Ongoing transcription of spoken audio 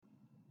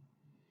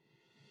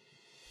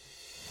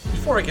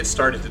Before I get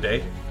started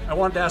today, I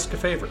wanted to ask a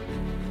favor.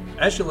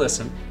 As you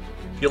listen,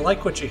 if you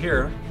like what you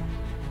hear,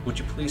 would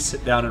you please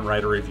sit down and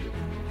write a review?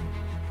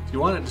 If you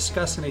want to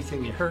discuss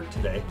anything you heard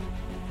today,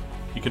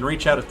 you can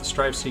reach out at the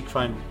Strive Seek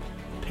Find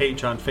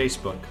page on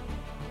Facebook,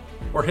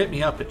 or hit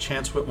me up at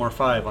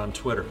ChanceWhitmore5 on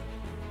Twitter.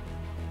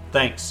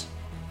 Thanks.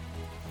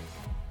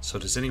 So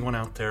does anyone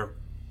out there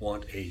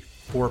want a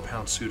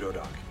 4-pound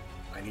pseudodog?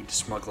 I need to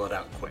smuggle it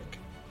out quick.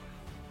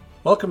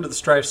 Welcome to the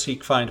Strive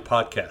Seek Find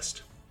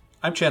podcast.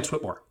 I'm Chance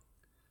Whitmore.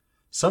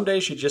 Some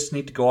days you just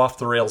need to go off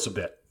the rails a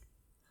bit,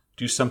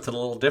 do something a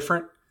little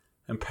different,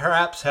 and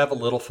perhaps have a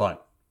little fun.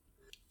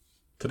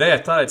 Today I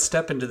thought I'd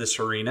step into this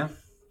arena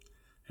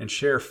and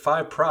share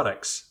 5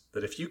 products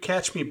that if you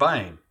catch me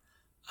buying,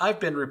 I've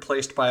been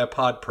replaced by a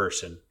pod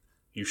person,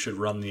 you should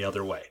run the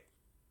other way.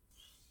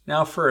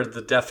 Now for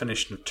the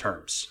definition of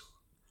terms.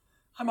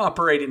 I'm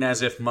operating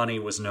as if money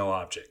was no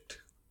object.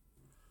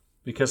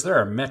 Because there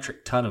are a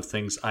metric ton of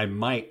things I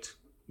might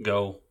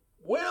go,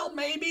 well,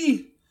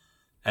 maybe,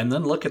 and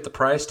then look at the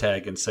price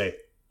tag and say,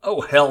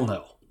 oh, hell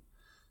no.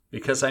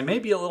 Because I may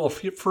be a little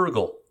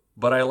frugal,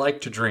 but I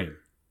like to dream.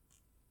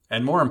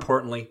 And more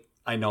importantly,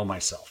 I know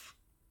myself.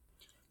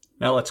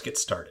 Now let's get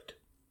started.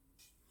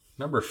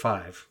 Number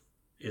 5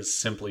 is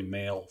simply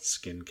male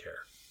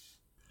skincare.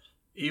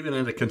 Even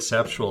at a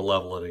conceptual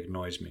level, it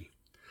annoys me.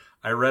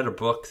 I read a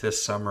book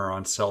this summer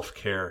on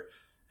self-care,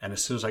 and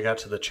as soon as I got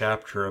to the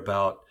chapter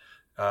about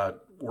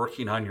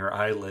working on your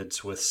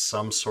eyelids with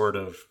some sort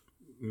of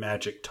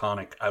magic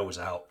tonic, I was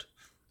out.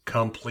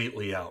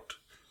 Completely out.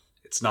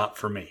 It's not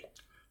for me.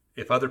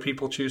 If other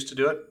people choose to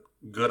do it,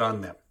 good on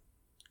them.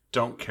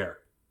 Don't care.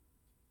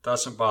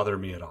 Doesn't bother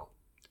me at all.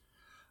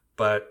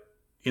 But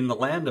in the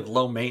land of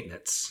low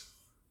maintenance,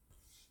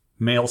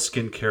 male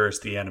skincare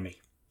is the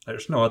enemy.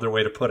 There's no other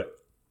way to put it.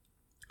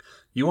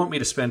 You want me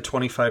to spend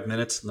 25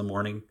 minutes in the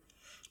morning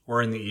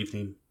or in the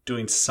evening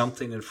doing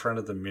something in front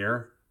of the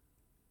mirror?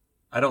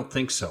 I don't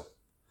think so.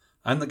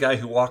 I'm the guy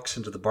who walks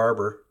into the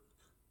barber,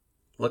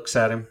 looks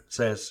at him,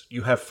 says,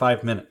 you have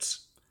 5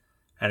 minutes.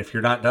 And if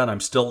you're not done, I'm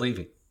still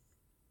leaving.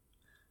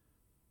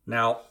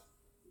 Now,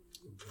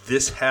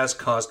 this has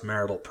caused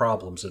marital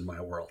problems in my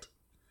world.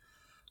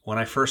 When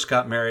I first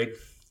got married,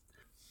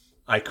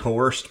 I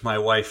coerced my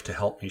wife to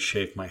help me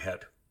shave my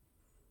head.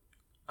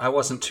 I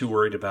wasn't too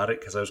worried about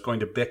it because I was going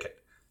to bick it.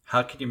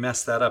 How can you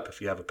mess that up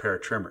if you have a pair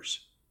of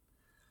trimmers?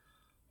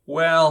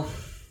 Well,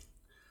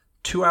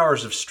 2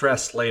 hours of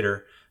stress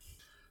later,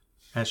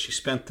 as she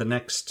spent the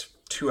next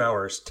 2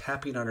 hours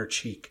tapping on her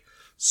cheek,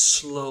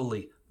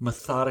 slowly,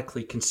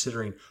 methodically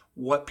considering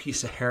what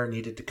piece of hair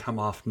needed to come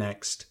off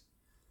next,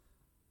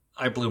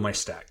 I blew my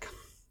stack.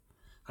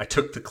 I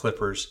took the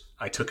clippers,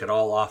 I took it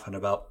all off in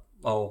about,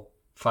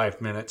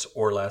 5 minutes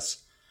or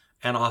less,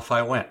 and off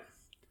I went.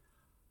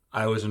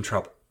 I was in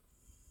trouble.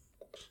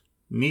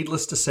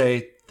 Needless to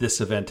say, this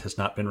event has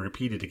not been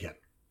repeated again.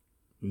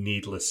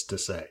 Needless to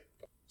say.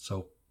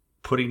 So,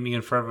 putting me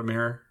in front of a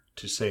mirror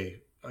to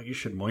say, you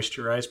should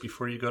moisturize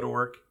before you go to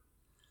work,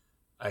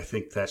 I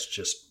think that's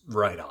just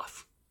right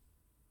off.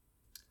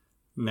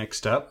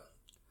 Next up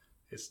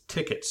is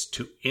tickets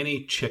to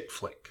any chick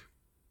flick.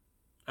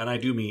 And I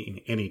do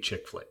mean any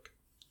chick flick.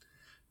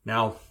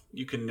 Now,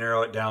 you can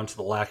narrow it down to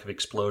the lack of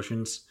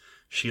explosions,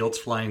 shields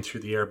flying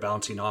through the air,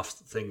 bouncing off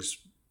things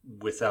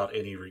without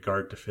any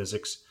regard to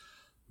physics.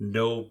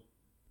 No,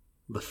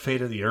 the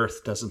fate of the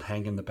earth doesn't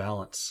hang in the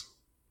balance.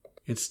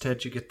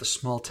 Instead, you get the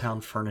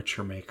small-town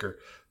furniture maker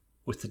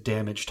with the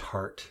damaged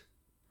heart,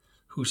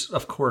 who's,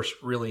 of course,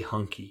 really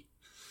hunky,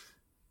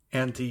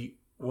 and the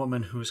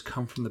woman who's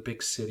come from the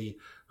big city,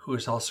 who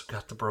has also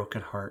got the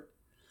broken heart.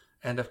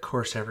 And, of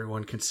course,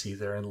 everyone can see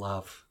they're in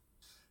love.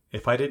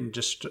 If I didn't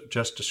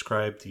just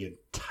describe the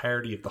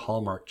entirety of the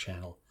Hallmark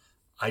Channel,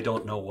 I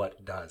don't know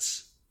what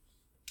does.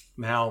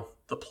 Now,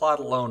 the plot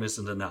alone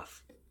isn't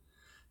enough.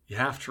 You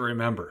have to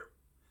remember,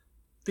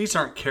 these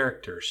aren't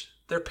characters.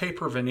 They're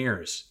paper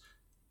veneers.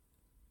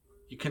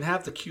 You can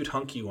have the cute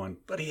hunky one,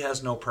 but he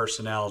has no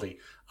personality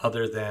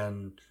other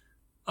than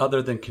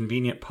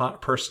convenient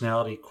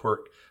personality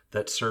quirk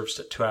that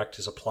serves to act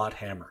as a plot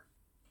hammer.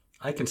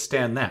 I can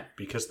stand that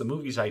because the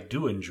movies I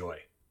do enjoy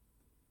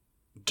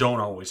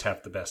don't always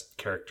have the best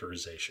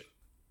characterization.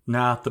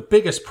 Now, the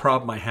biggest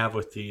problem I have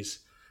with these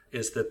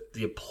is that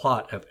the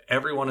plot of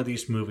every one of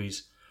these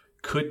movies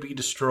could be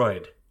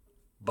destroyed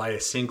by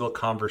a single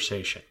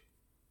conversation.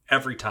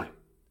 Every time.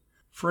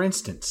 For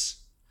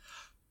instance,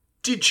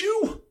 Did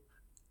you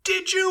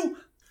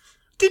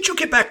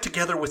get back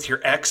together with your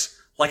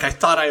ex like I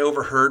thought I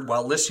overheard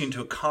while listening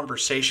to a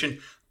conversation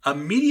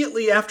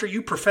immediately after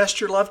you professed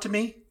your love to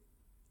me?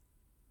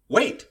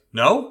 Wait,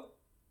 no?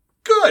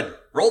 Good.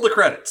 Roll the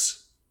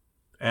credits.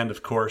 And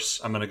of course,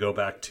 I'm going to go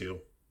back to,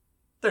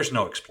 there's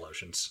no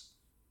explosions.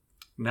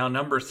 Now,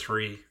 number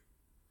 3,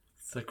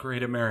 the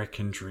great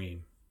American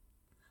dream.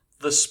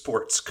 The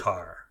sports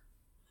car.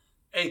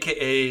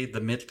 AKA the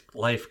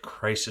midlife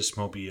crisis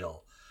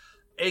mobile.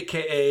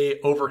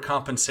 AKA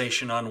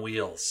overcompensation on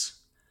wheels.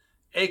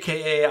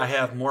 AKA I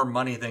have more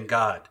money than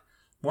God.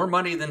 More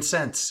money than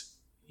sense.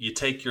 You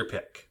take your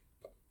pick.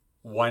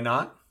 Why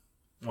not?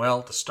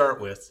 Well, to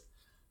start with,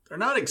 they're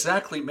not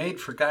exactly made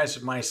for guys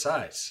of my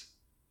size.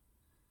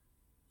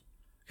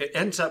 It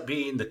ends up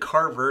being the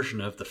car version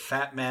of the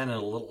Fat Man in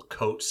a Little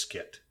Coat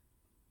skit.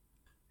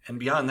 And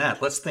beyond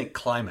that, let's think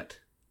climate.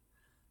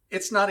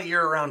 It's not a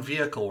year-round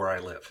vehicle where I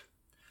live.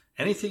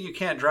 Anything you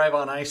can't drive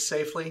on ice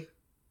safely?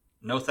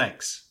 No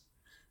thanks.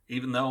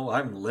 Even though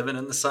I'm living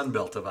in the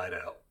Sunbelt of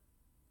Idaho.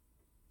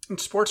 And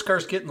sports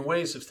cars get in the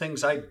ways of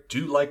things I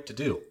do like to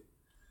do.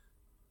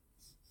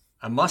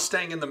 A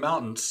Mustang in the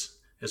mountains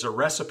is a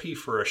recipe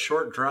for a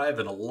short drive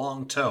and a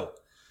long tow.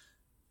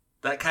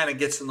 That kind of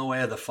gets in the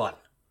way of the fun.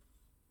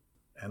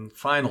 And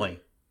finally,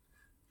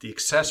 the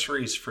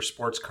accessories for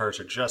sports cars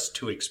are just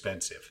too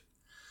expensive.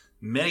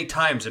 Many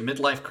times a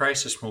midlife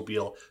crisis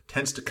mobile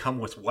tends to come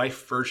with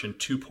wife version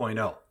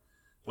 2.0,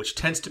 which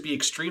tends to be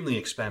extremely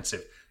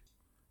expensive.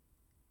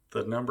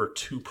 The number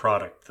 2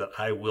 product that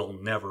I will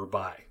never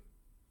buy.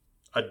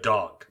 A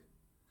dog.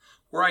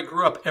 Where I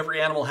grew up,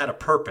 every animal had a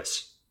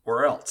purpose,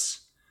 or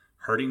else.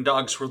 Herding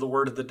dogs were the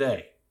word of the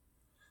day.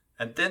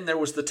 And then there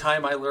was the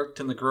time I worked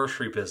in the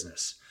grocery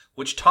business,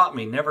 which taught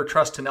me never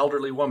trust an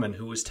elderly woman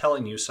who was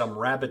telling you some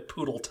rabid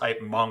poodle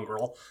type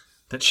mongrel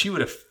that she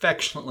would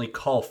affectionately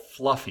call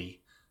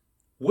Fluffy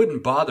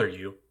wouldn't bother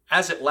you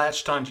as it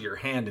latched onto your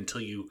hand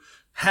until you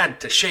had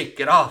to shake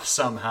it off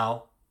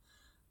somehow.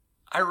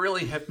 I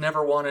really have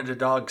never wanted a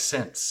dog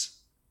since.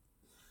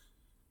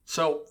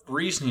 So,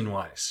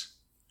 reasoning-wise,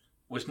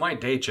 with my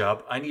day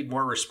job, I need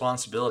more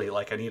responsibility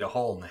like I need a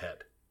hole in the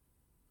head.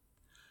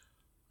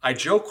 I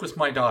joke with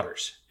my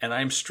daughters, and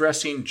I'm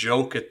stressing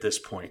joke at this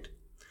point.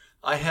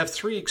 I have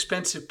 3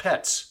 expensive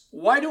pets.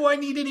 Why do I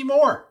need any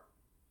more?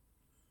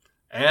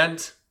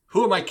 And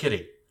who am I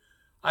kidding?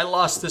 I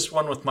lost this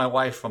one with my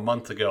wife a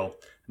month ago.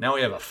 Now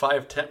we have a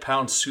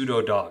 5-pound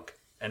pseudo dog,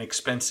 an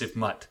expensive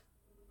mutt.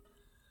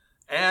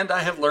 And I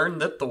have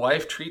learned that the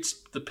wife treats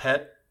the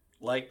pet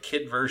like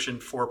kid version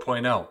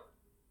 4.0.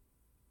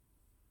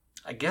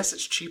 I guess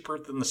it's cheaper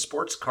than the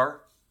sports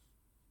car.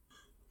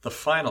 The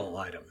final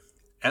item,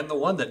 and the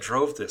one that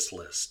drove this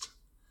list,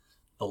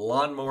 the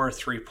Lawnmower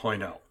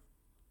 3.0.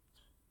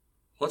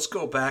 Let's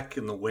go back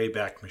in the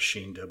Wayback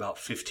Machine to about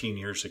 15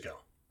 years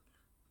ago.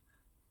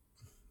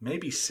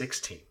 Maybe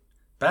 16.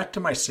 Back to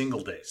my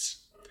single days.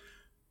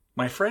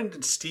 My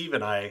friend Steve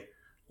and I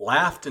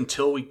laughed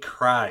until we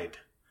cried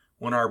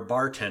when our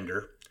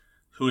bartender,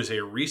 who is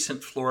a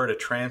recent Florida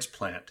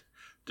transplant,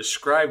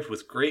 described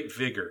with great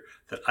vigor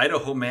that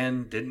Idaho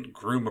men didn't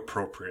groom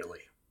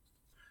appropriately.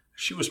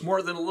 She was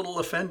more than a little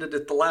offended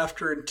at the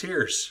laughter and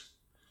tears.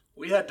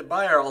 We had to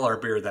buy all our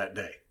beer that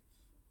day.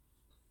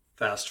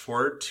 Fast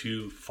forward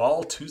to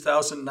fall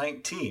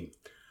 2019,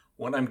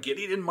 when I'm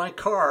getting in my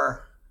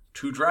car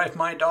to drive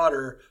my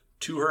daughter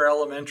to her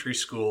elementary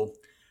school,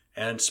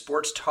 and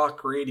Sports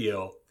Talk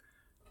Radio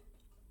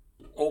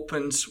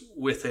opens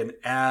with an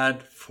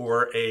ad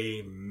for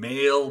a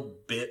male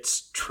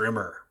bits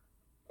trimmer.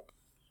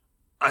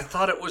 I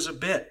thought it was a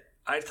bit.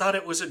 I thought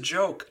it was a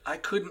joke. I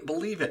couldn't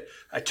believe it.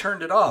 I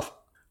turned it off.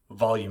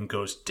 Volume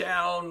goes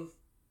down.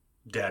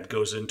 Dad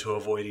goes into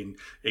avoiding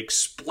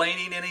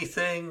explaining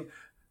anything.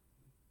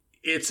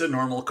 It's a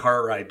normal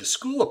car ride to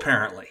school,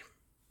 apparently.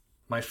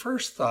 My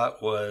first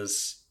thought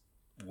was,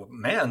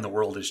 man, the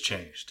world has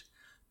changed.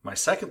 My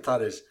second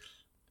thought is,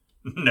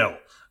 no.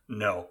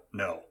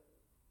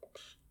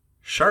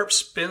 Sharp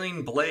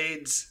spinning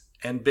blades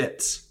and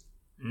bits.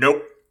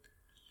 Nope.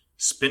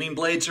 Spinning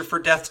blades are for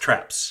death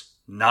traps,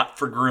 not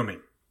for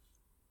grooming.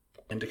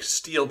 And to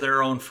steal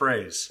their own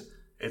phrase,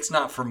 it's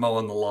not for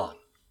mowing the lawn.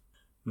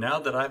 Now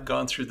that I've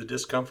gone through the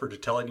discomfort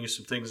of telling you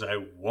some things I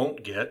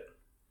won't get,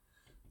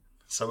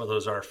 some of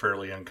those are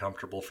fairly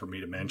uncomfortable for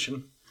me to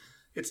mention,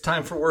 it's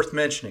time for worth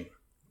mentioning.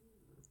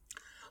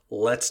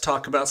 Let's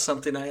talk about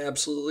something I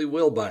absolutely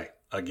will buy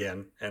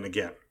again and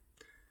again.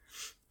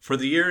 For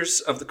the years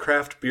of the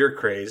craft beer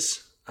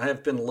craze, I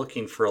have been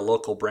looking for a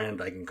local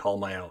brand I can call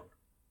my own.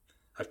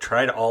 I've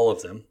tried all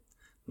of them.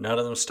 None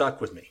of them stuck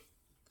with me.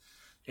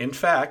 In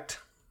fact,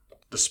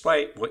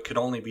 despite what could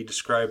only be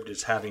described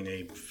as having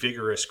a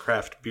vigorous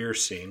craft beer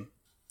scene,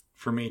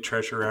 for me,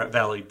 Treasure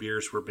Valley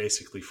beers were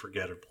basically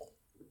forgettable.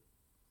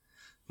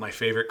 My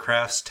favorite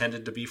crafts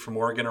tended to be from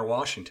Oregon or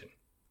Washington.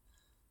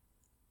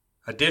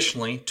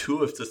 Additionally, 2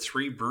 of the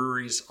 3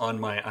 breweries on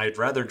my I'd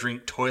rather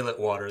drink toilet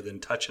water than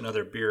touch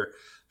another beer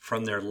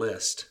from their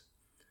list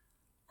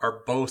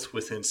are both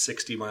within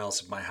 60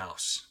 miles of my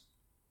house.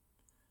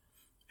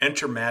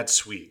 Enter Mad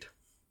Swede.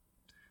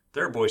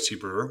 They're a Boise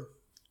brewer.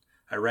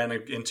 I ran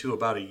into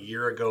about a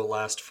year ago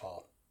last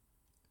fall.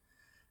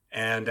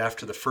 And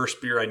after the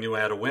first beer, I knew I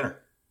had a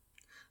winner.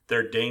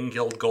 Their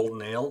Danegeld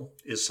Golden Ale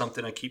is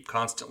something I keep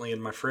constantly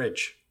in my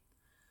fridge.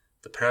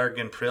 The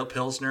Peregrine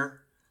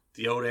Pilsner,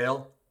 the Oat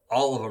Ale,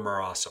 all of them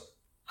are awesome.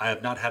 I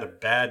have not had a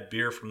bad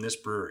beer from this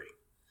brewery.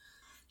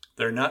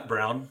 Their Nut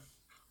Brown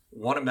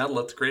won a medal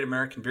at the Great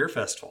American Beer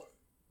Festival.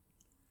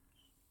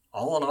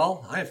 All in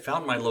all, I have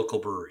found my local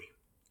brewery.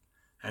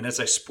 And as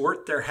I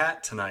sport their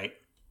hat tonight,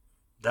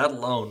 that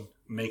alone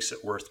makes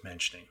it worth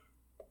mentioning.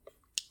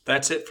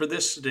 That's it for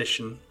this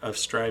edition of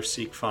Strive,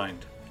 Seek,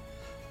 Find.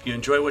 If you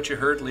enjoy what you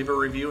heard, leave a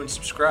review and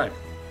subscribe.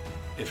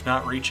 If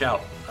not, reach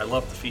out. I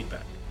love the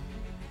feedback.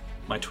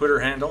 My Twitter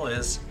handle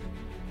is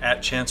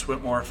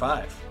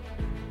 @ChanceWhitmore5.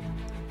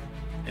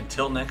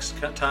 Until next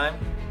time,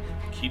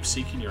 keep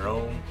seeking your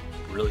own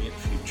brilliant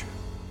future.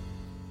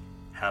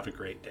 Have a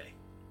great day.